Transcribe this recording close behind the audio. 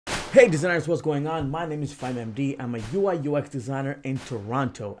Hey designers, what's going on? My name is FimeMD. I'm a UI UX designer in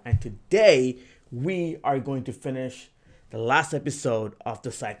Toronto, and today we are going to finish the last episode of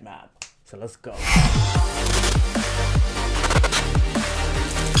the sitemap. So let's go.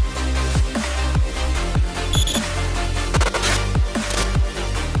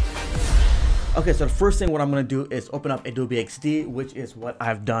 Okay, so the first thing what I'm gonna do is open up Adobe XD, which is what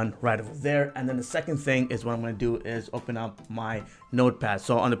I've done right over there. And then the second thing is what I'm gonna do is open up my notepad.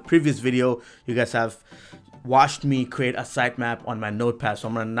 So on the previous video, you guys have watched me create a sitemap on my notepad. So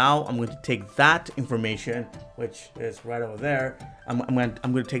I'm going to take that information, which is right over there. I'm going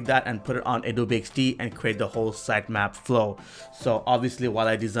to take that and put it on Adobe XD and create the whole sitemap flow. So obviously while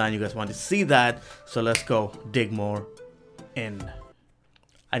I design, you guys want to see that. So let's go dig more in.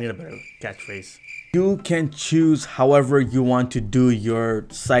 I need a better catchphrase. You can choose however you want to do your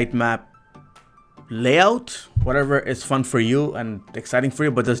sitemap layout, whatever is fun for you and exciting for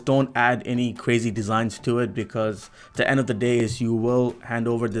you, but just don't add any crazy designs to it, because at the end of the day is you will hand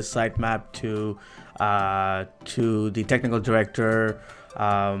over this sitemap to the technical director,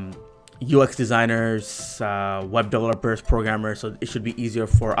 UX designers, web developers, programmers. So it should be easier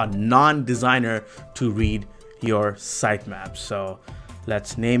for a non-designer to read your sitemap. So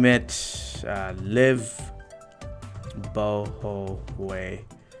let's name it Live Boho Way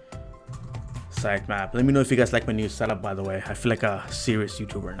sitemap. Let me know if you guys like my new setup, by the way. I feel like a serious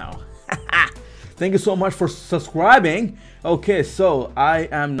YouTuber now. Thank you so much for subscribing. Okay, so I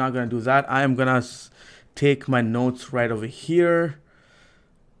am not gonna do that. I am gonna take my notes right over here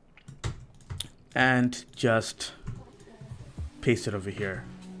and just paste it over here.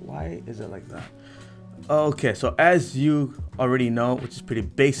 Why is it like that? Okay, so as you already know, which is pretty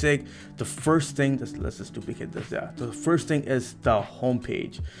basic, the first thing, let's just duplicate this. Yeah, so the first thing is the home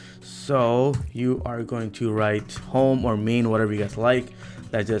page. So you are going to write home or main, whatever you guys like.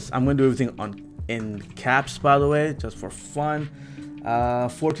 I'm going to do everything in caps, by the way, just for fun.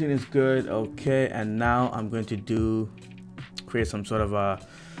 14 is good. Okay, and now I'm going to create some sort of a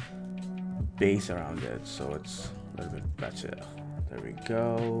base around it, so it's a little bit better. There we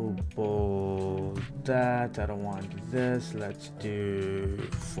go. Bold that. I don't want this. Let's do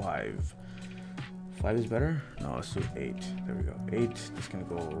 5. 5 is better? No, let's do 8. There we go. 8. Just gonna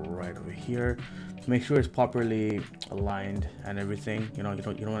go right over here. Make sure it's properly aligned and everything. You know, you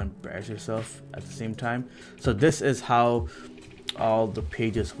don't want to embarrass yourself at the same time. So this is how all the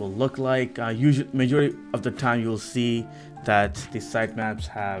pages will look like. Usually, majority of the time, you'll see that the sitemaps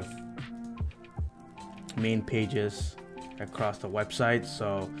have main pages across the website,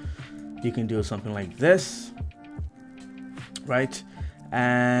 so you can do something like this, right?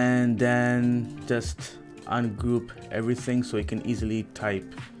 And then just ungroup everything so you can easily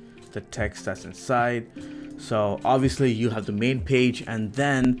type the text that's inside. So obviously you have the main page, and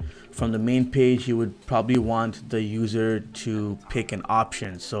then from the main page you would probably want the user to pick an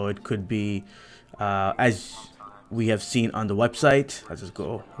option. So it could be as we have seen on the website. Let's just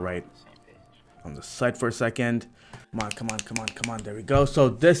go right on the site for a second. Come on. There we go. So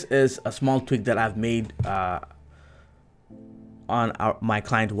this is a small tweak that I've made on my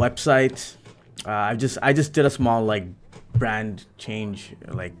client website. I just did a small like brand change,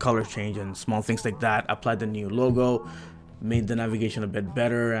 like color change and small things like that. Applied the new logo, made the navigation a bit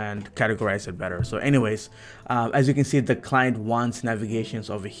better and categorized it better. So anyways, as you can see, the client wants navigations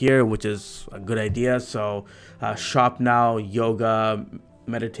over here, which is a good idea. So shop now, yoga,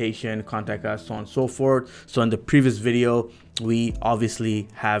 meditation, contact us, so on and so forth. So in the previous video, we obviously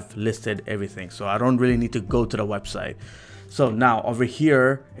have listed everything, so I don't really need to go to the website. So now over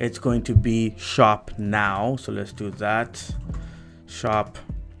here, it's going to be shop now. So let's do that. Shop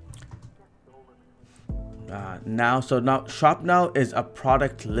now. So now shop now is a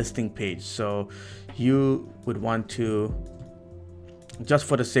product listing page. So you would want to, just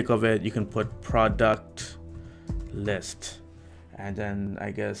for the sake of it, you can put product list. And then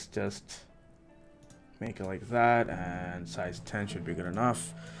I guess just make it like that, and size 10 should be good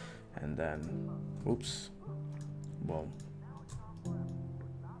enough. And then, oops, boom.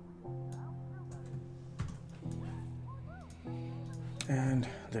 And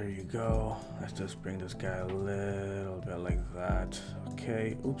there you go. Let's just bring this guy a little bit like that.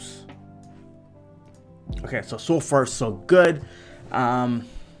 Okay, oops. Okay, so far so good. And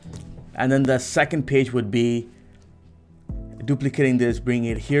then the second page would be duplicating this,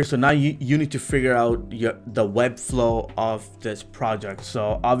 bringing it here. So now you need to figure out the web flow of this project.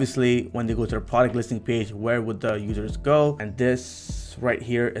 So obviously when they go to the product listing page, where would the users go? And this right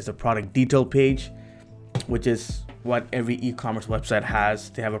here is a product detail page, which is what every e-commerce website has.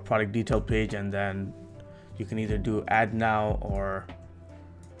 They have a product detail page, and then you can either do add now or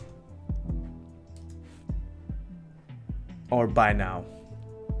or buy now.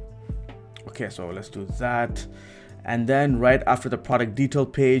 Okay, so let's do that. And then right after the product detail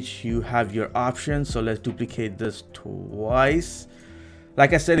page, you have your options. So let's duplicate this twice.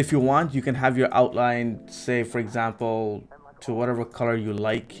 Like I said, if you want, you can have your outline, say for example, to whatever color you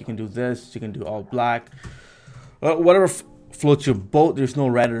like. You can do this, you can do all black, whatever floats your boat. There's no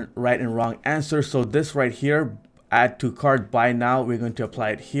right and wrong answer. So this right here, add to cart, buy now, we're going to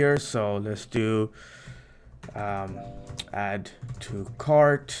apply it here. So let's do add to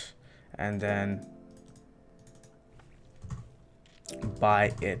cart, and then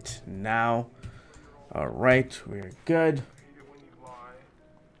buy it now. All right, we're good.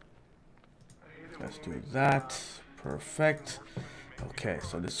 Let's do that. Perfect. Okay,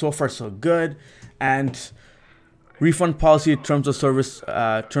 so this so far so good. And refund policy, terms of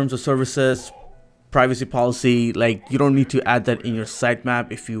services, privacy policy, like you don't need to add that in your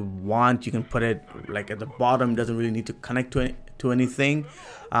sitemap. If you want, you can put it like at the bottom. It doesn't really need to connect to anything.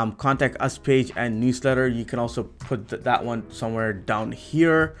 Contact us page and newsletter, you can also put that one somewhere down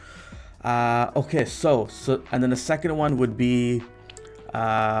here. Okay, so and then the second one would be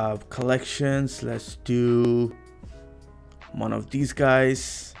collections. Let's do one of these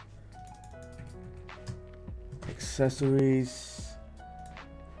guys. Accessories.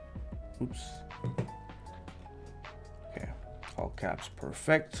 Oops. Okay, all caps,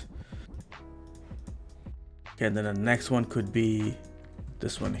 perfect. Okay, and then the next one could be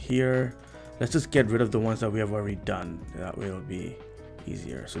this one here. Let's just get rid of the ones that we have already done. That way it'll be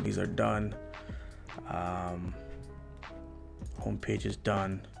easier. So these are done. Home page is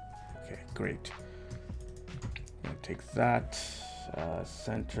done. Okay, great. I'm gonna take that.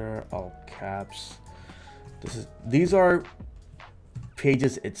 Center, all caps. These are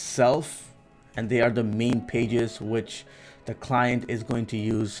pages itself, and they are the main pages which the client is going to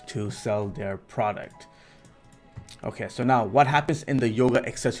use to sell their product. Okay, so now what happens in the yoga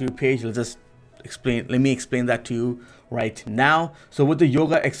accessory page? Let me explain that to you right now. So with the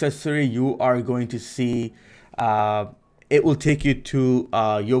yoga accessory, you are going to see it will take you to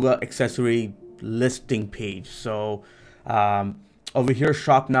a yoga accessory listing page. So over here,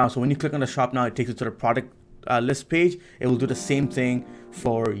 shop now. So when you click on the shop now, it takes you to the product list page. It will do the same thing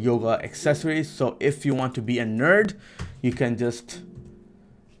for yoga accessories. So if you want to be a nerd, you can just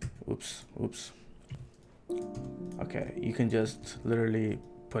oops. Okay, you can just literally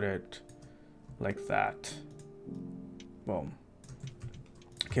put it like that. Boom.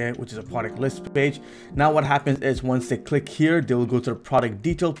 Okay, which is a product list page. Now what happens is once they click here, they will go to the product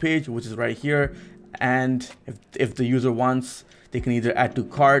detail page, which is right here. And if the user wants, they can either add to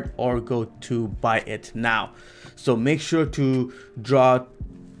cart or go to buy it now. So make sure to draw,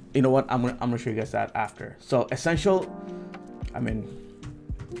 you know what, I'm gonna show you guys that after. So essential,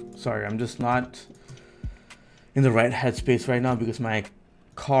 sorry, I'm just not in the right headspace right now because my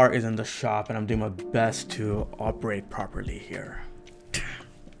car is in the shop and I'm doing my best to operate properly here.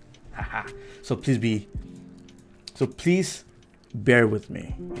 So please bear with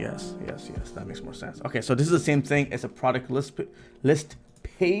me. Yes, that makes more sense. Okay, so this is the same thing as a product list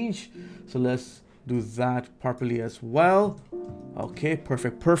page. So let's do that properly as well. Okay,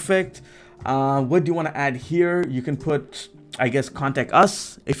 perfect. What do you want to add here? You can put, I guess, contact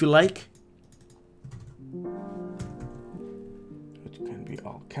us if you like. It can be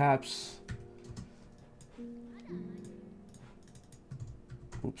all caps.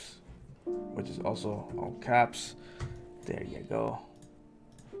 Oops. Which is also all caps. There you go.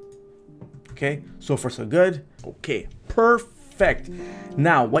 Okay, so far so good. Okay, perfect.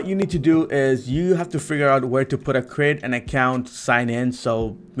 Now what you need to do is you have to figure out where to put create an account, sign in.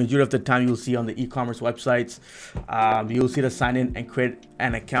 So majority of the time you'll see on the e-commerce websites, you'll see the sign in and create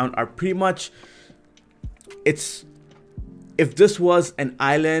an account are pretty much, if this was an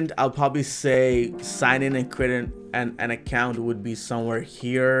island, I'll probably say sign in and create an account would be somewhere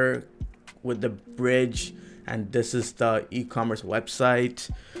here with the bridge, and this is the e-commerce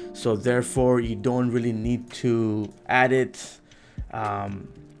website. So therefore you don't really need to add it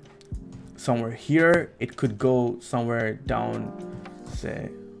somewhere here. It could go somewhere down,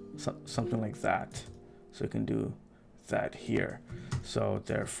 say something like that. So you can do that here. So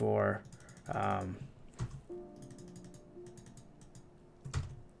therefore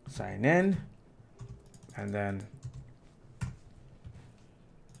sign in and then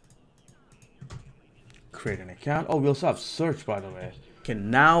create an account. Oh, we also have search, by the way. Okay,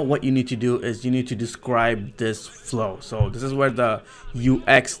 now what you need to do is you need to describe this flow. So this is where the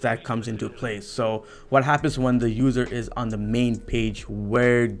UX that comes into place. So what happens when the user is on the main page?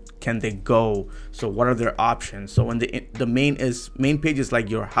 Where can they go? So what are their options? So when the main page is like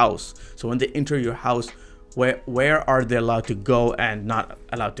your house. So when they enter your house, where are they allowed to go and not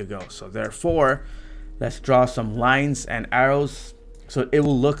allowed to go. So therefore, let's draw some lines and arrows. So it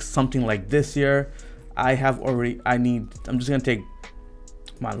will look something like this here. I'm just gonna take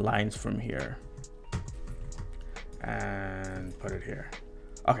my lines from here and put it here.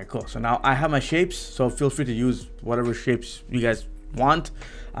 Okay, cool. So now I have my shapes, so feel free to use whatever shapes you guys want.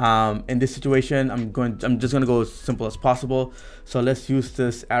 In this situation, I'm just gonna go as simple as possible. So let's use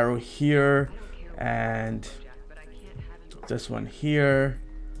this arrow here and this one here,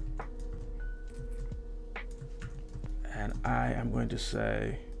 and I am going to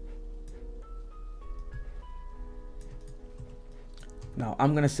say, now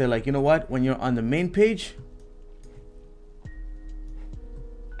I'm gonna say, like, you know what, when you're on the main page,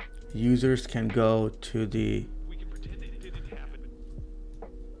 users can go to the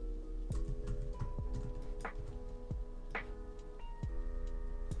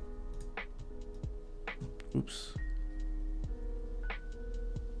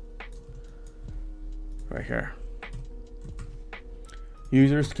right here.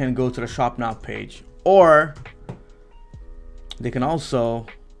 Users can go to the shop now page, or they can also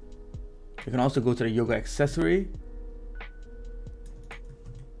go to the yoga accessory.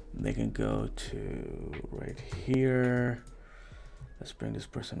 They can go to right here. Let's bring this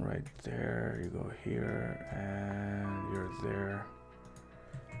person right there. You go here and you're there.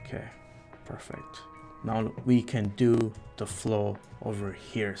 Okay, perfect. Now we can do the flow over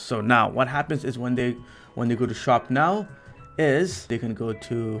here. So now what happens is when they go to shop now is they can go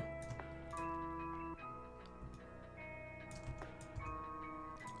to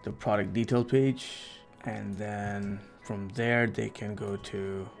the product detail page, and then from there they can go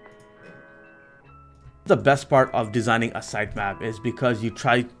to the best part of designing a sitemap is because you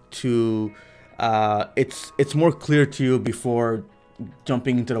try to it's more clear to you before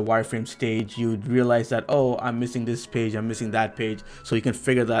jumping into the wireframe stage. You'd realize that, oh, I'm missing this page, I'm missing that page, so you can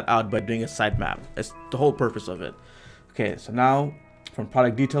figure that out by doing a sitemap. It's the whole purpose of it. Okay, so now from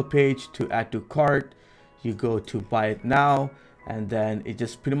product detail page to add to cart, you go to buy it now, and then it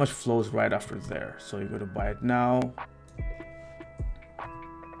just pretty much flows right after there. So you go to buy it now,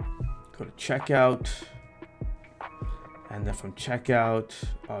 go to checkout, and then from checkout,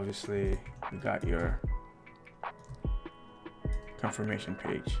 obviously you got your confirmation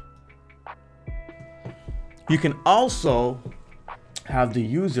page. You can also have the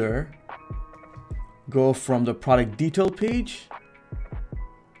user go from the product detail page.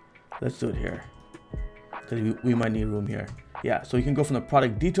 Let's do it here because we might need room here. Yeah, so you can go from the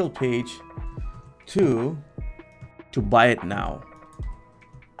product detail page to buy it now.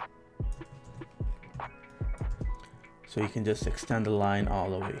 So you can just extend the line all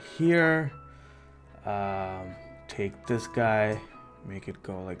the way here. Take this guy, make it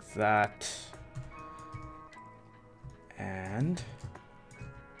go like that, and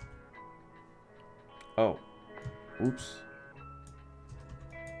oh, oops,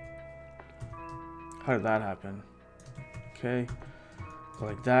 how did that happen? Okay, go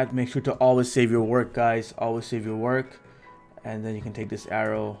like that. Make sure to always save your work, guys. Always save your work, and then you can take this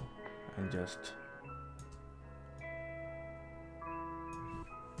arrow and just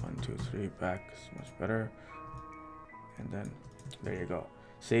 1, 2, 3 back. It's much better. And then there you go.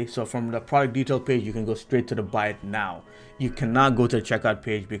 See, so from the product detail page you can go straight to the buy it now. You cannot go to the checkout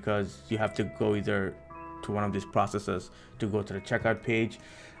page because you have to go either to one of these processes to go to the checkout page.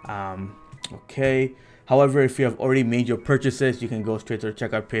 Okay, however, if you have already made your purchases, you can go straight to the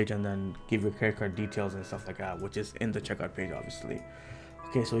checkout page and then give your credit card details and stuff like that, which is in the checkout page, obviously.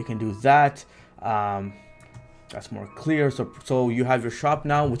 Okay, so you can do that. That's more clear. So you have your shop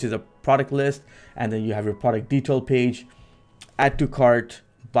now, which is a product list, and then you have your product detail page, add to cart,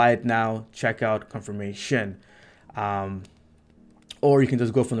 buy it now, checkout, confirmation. Or you can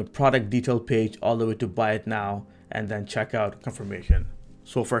just go from the product detail page all the way to buy it now and then checkout, confirmation.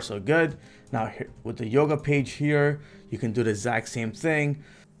 So far so good. Now here, with the yoga page here, you can do the exact same thing.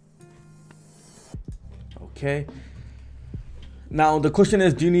 Okay. Now the question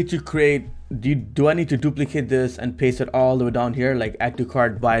is, do you need to create, do I need to duplicate this and paste it all the way down here, like add to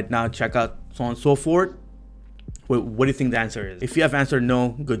cart, buy it now, checkout, so on and so forth? What do you think the answer is? If you have answered no,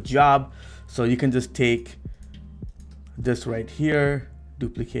 good job. So you can just take this right here,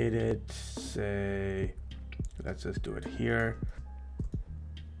 duplicate it, say, let's just do it here.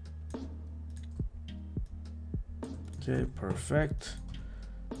 Okay, perfect.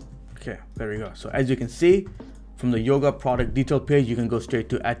 Okay, there we go. So as you can see, from the yoga product detail page, you can go straight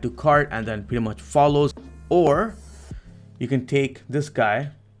to add to cart and then pretty much follows. Or you can take this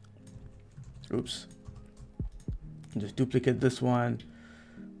guy, oops, just duplicate this one,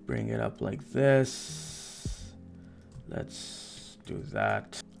 bring it up like this, Let's do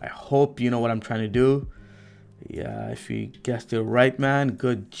that. I hope you know what I'm trying to do. Yeah, if you guessed it right, man,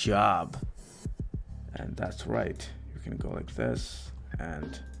 good job. And that's right. You can go like this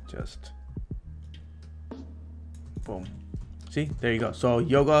and just boom. See, there you go. So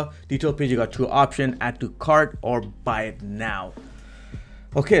yoga detail page, you got two options: add to cart or buy it now.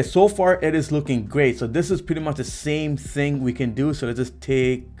 Okay, so far it is looking great. So this is pretty much the same thing we can do. So let's just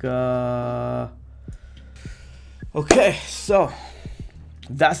take okay, so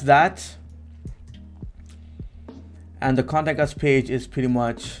that's that. And the contact us page is pretty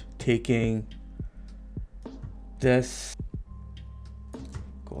much taking this,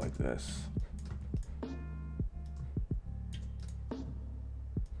 go like this.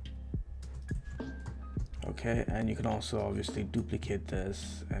 Okay, and you can also obviously duplicate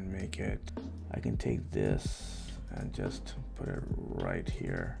this and make it, I can take this and just put it right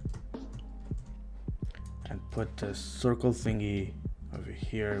here and put the circle thingy over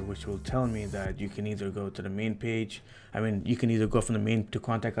here, which will tell me that you can either go to the main page. I mean, you can either go from the main to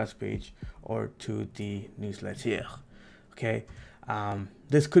contact us page or to the newsletter. Okay,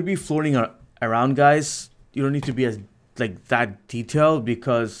 this could be floating around, guys. You don't need to be as like that detailed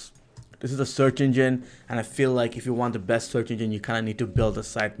because this is a search engine, and I feel like if you want the best search engine, you kind of need to build a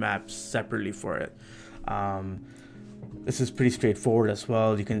sitemap separately for it. This is pretty straightforward as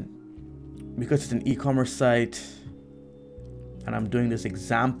well. You can, because it's an e-commerce site, and I'm doing this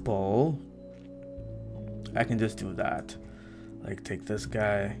example, I can just do that. Like take this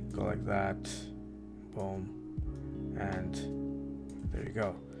guy, go like that, boom, and there you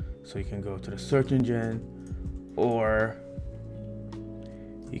go. So you can go to the search engine, or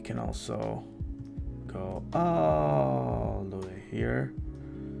you can also go all the way here,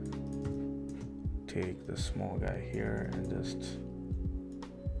 take the small guy here and just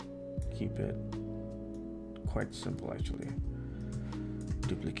keep it quite simple actually.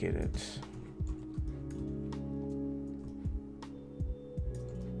 Duplicate it.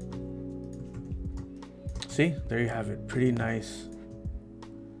 See, there you have it. Pretty nice,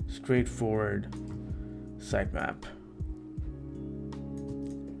 straightforward sitemap.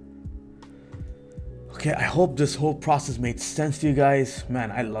 Okay, I hope this whole process made sense to you guys.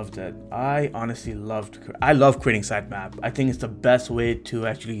 Man, I loved it. I honestly love creating sitemap. I think it's the best way to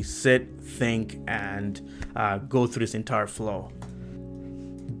actually sit, think, and go through this entire flow.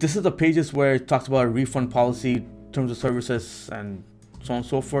 This is the pages where it talks about a refund policy, terms of services, and so on and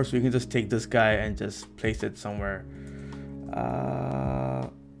so forth. So you can just take this guy and just place it somewhere.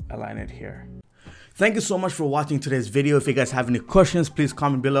 Align it here. Thank you so much for watching today's video. If you guys have any questions, please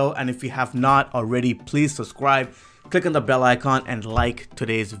comment below. And if you have not already, please subscribe, click on the bell icon, and like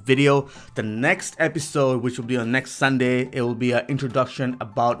today's video. The next episode, which will be on next Sunday, it will be an introduction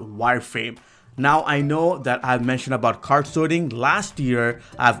about Wireframe. Now, I know that I've mentioned about cart sorting. Last year,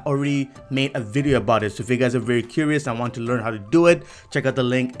 I've already made a video about it. So if you guys are very curious and want to learn how to do it, check out the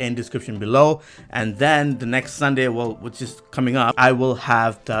link in description below. And then the next Sunday, well, which is coming up, I will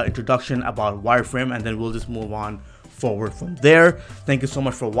have the introduction about Wireframe, and then we'll just move on forward from there. Thank you so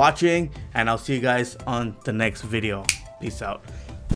much for watching, and I'll see you guys on the next video. Peace out.